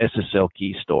SSL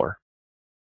key store.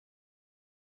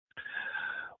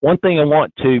 One thing I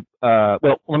want to,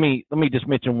 well, let me just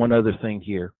mention one other thing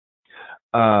here.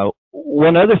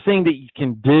 One other thing that you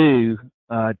can do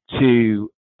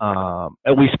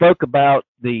we spoke about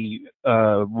the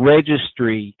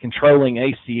registry, controlling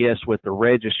ACS with the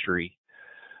registry.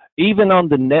 Even on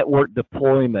the network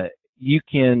deployment, you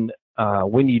can,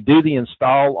 when you do the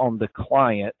install on the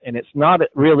client, and it's not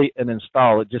really an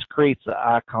install, it just creates the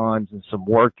icons and some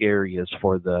work areas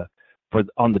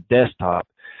on the desktop.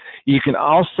 You can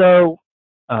also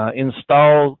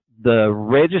install the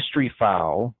registry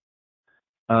file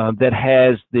that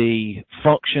has the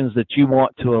functions that you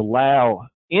want to allow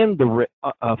in the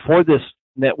for this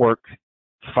network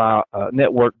file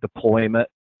network deployment,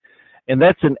 and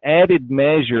that's an added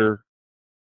measure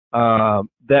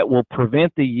that will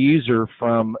prevent the user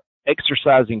from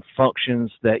exercising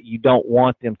functions that you don't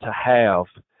want them to have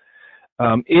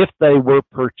if they were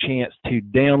perchance to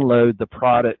download the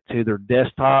product to their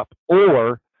desktop,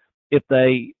 or if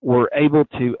they were able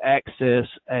to access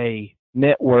a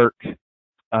network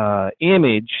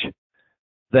image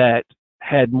that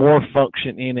had more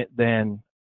function in it than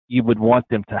you would want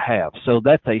them to have. So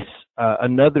that's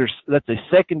that's a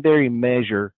secondary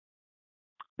measure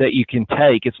that you can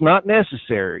take. It's not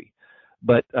necessary,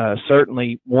 but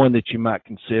certainly one that you might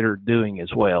consider doing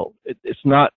as well.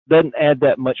 Doesn't add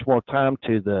that much more time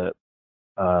to the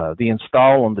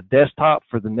install on the desktop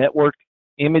for the network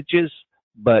images,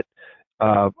 but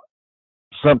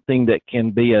something that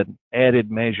can be an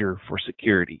added measure for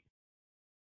security.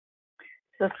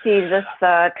 So Steve, this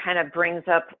kind of brings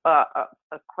up a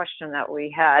question that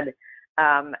we had,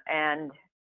 and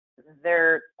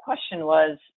their question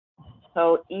was,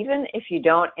 so even if you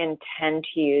don't intend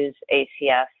to use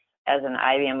ACS as an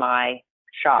IBMI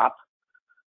shop,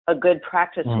 a good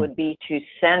practice would be to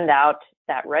send out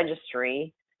that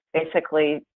registry,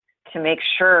 basically to make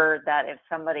sure that if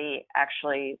somebody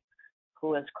actually who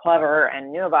was clever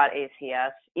and knew about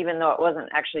ACS, even though it wasn't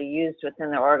actually used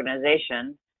within their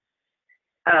organization,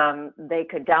 they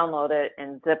could download it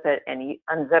and zip it and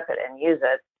unzip it and use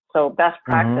it. So best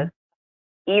practice,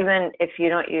 even if you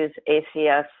don't use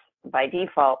ACS by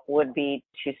default, would be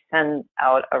to send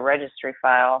out a registry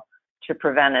file to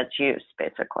prevent its use,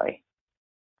 basically.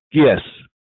 Yes,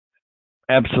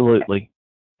 absolutely.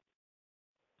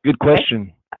 Good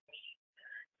question.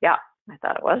 Yeah, I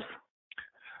thought it was.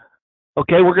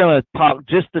 Okay, we're going to talk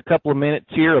just a couple of minutes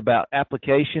here about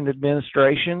application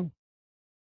administration.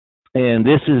 And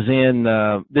this is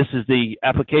the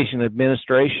application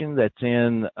administration that's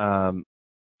in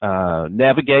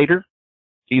Navigator,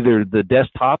 either the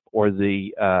desktop or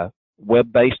the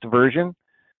web-based version,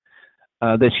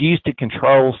 that's used to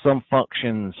control some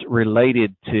functions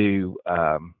related to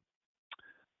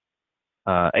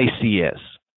ACS.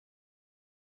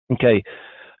 Okay,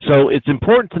 so it's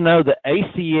important to know that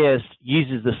ACS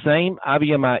uses the same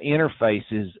IBMI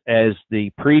interfaces as the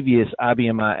previous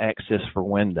IBMI Access for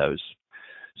Windows.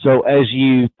 So as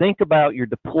you think about your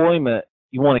deployment,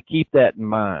 you want to keep that in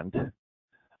mind.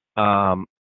 So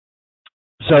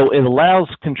it allows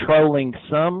controlling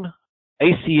some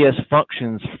ACS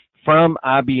functions from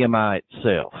IBMI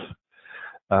itself.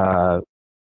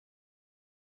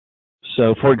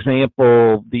 So for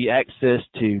example, the access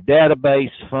to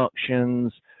database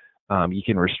functions, you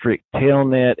can restrict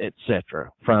telnet,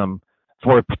 etc.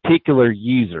 for a particular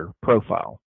user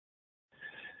profile.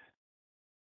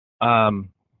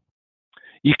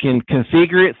 You can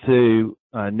configure it through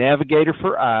Navigator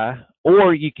for I,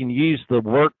 or you can use the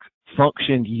work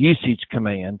function usage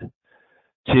command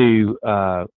to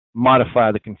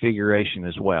modify the configuration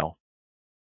as well.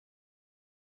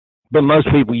 But most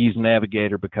people use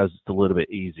Navigator because it's a little bit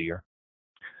easier.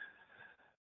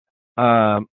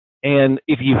 And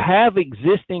if you have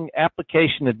existing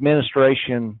application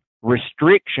administration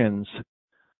restrictions,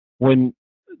 when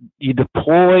you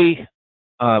deploy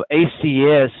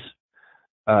ACS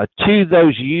to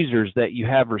those users that you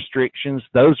have restrictions,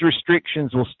 those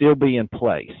restrictions will still be in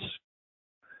place.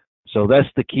 So that's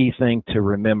the key thing to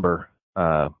remember,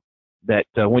 that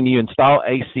when you install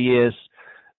ACS,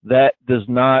 that does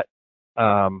not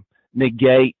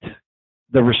negate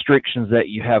the restrictions that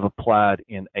you have applied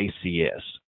in ACS.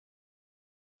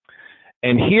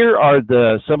 And here are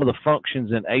some of the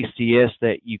functions in ACS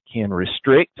that you can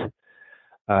restrict.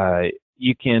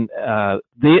 you can,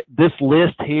 this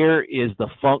list here is the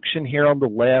function here on the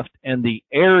left, and the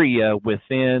area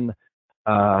within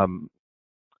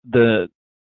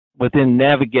within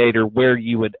Navigator where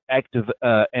you would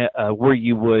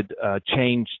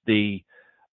change the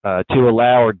to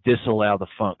allow or disallow the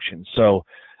function. So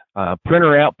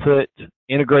printer output,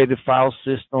 integrated file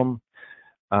system,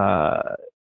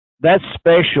 that's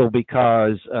special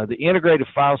because the integrated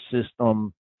file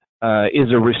system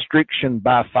is a restriction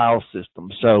by file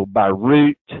system. So by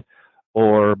root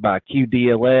or by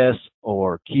QDLS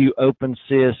or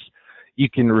QOpenSys, you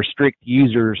can restrict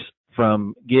users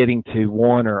from getting to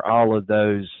one or all of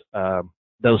those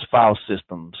file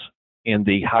systems in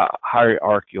the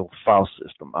hierarchical file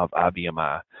system of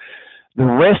IBM. The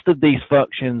rest of these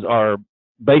functions are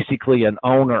basically an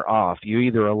on or off. You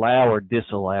either allow or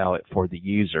disallow it for the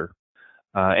user.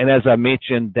 And as I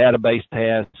mentioned, database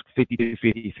tasks,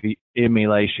 5250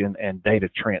 emulation, and data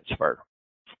transfer.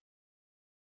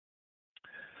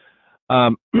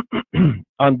 On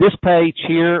this page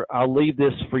here, I'll leave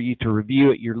this for you to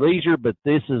review at your leisure, but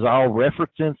this is all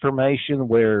reference information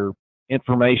where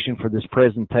information for this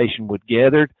presentation was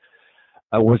gathered.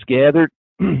 I will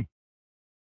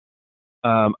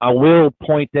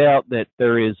point out that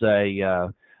there is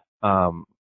a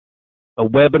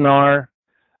webinar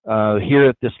here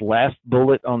at this last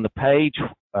bullet on the page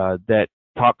that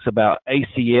talks about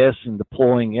ACS and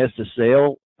deploying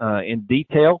SSL in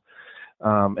detail,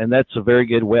 and that's a very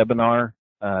good webinar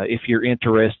if you're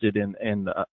interested in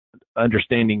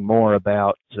understanding more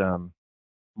about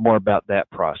that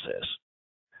process.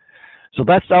 So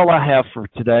that's all I have for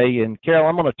today. And Carol,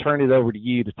 I'm going to turn it over to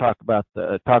you to talk about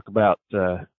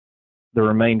the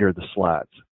remainder of the slides.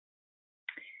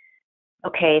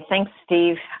 Okay, thanks,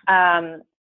 Steve.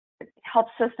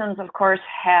 HelpSystems, of course,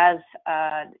 has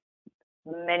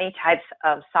many types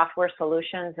of software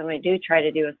solutions, and we do try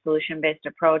to do a solution-based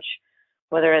approach,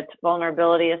 whether it's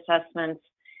vulnerability assessments,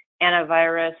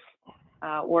 antivirus,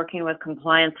 working with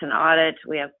compliance and audit.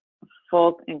 We have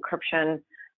full encryption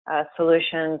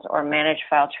solutions or managed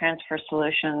file transfer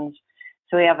solutions.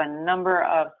 So we have a number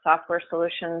of software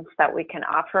solutions that we can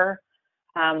offer.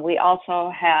 We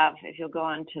also have, if you'll go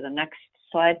on to the next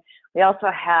slide, we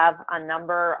also have a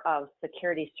number of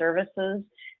security services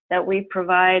that we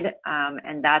provide,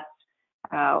 and that's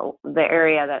the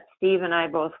area that Steve and I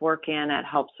both work in at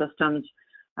HelpSystems.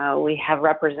 We have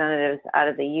representatives out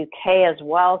of the UK as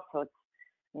well, so it's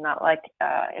not like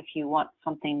if you want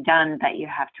something done that you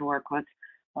have to work with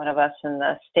one of us in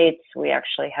the States. We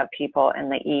actually have people in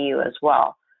the EU as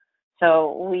well.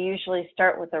 So we usually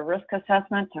start with a risk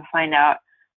assessment to find out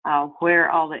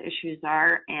where all the issues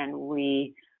are, and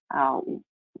we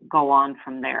go on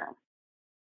from there.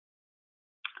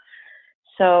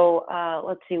 So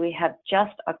let's see, we have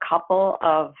just a couple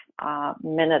of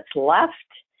minutes left.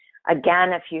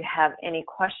 Again, if you have any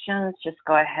questions, just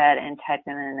go ahead and type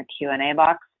them in the Q&A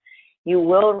box. You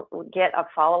will get a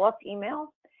follow-up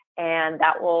email, and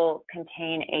that will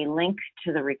contain a link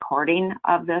to the recording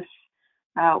of this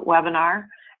webinar,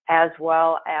 as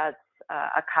well as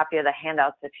a copy of the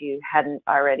handouts if you hadn't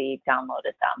already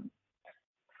downloaded them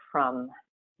from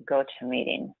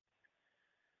GoToMeeting.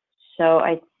 So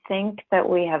I think that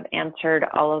we have answered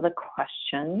all of the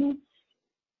questions.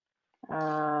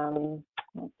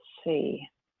 Let's see.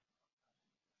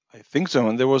 I think so.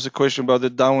 And there was a question about the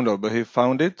download, but he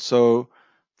found it. So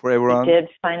for everyone, I did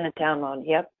find the download.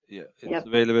 Yep. Yeah, it's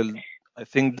available. I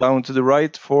think down to the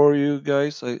right for you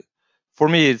guys. For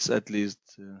me, it's at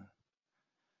least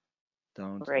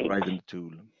down to the right in the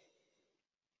tool.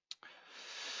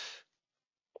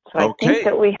 So I think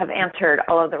that we have answered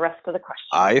all of the rest of the questions.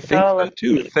 I think so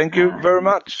too. Thank you very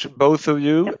much, both of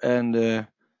you, and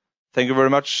thank you very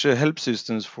much,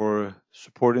 HelpSystems, for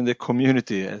supporting the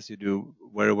community as you do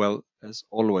very well as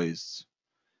always.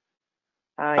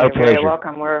 You're very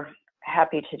welcome. We're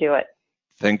happy to do it.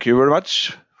 Thank you very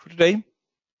much for today.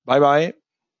 Bye-bye.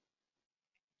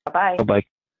 Bye-bye. Bye-bye.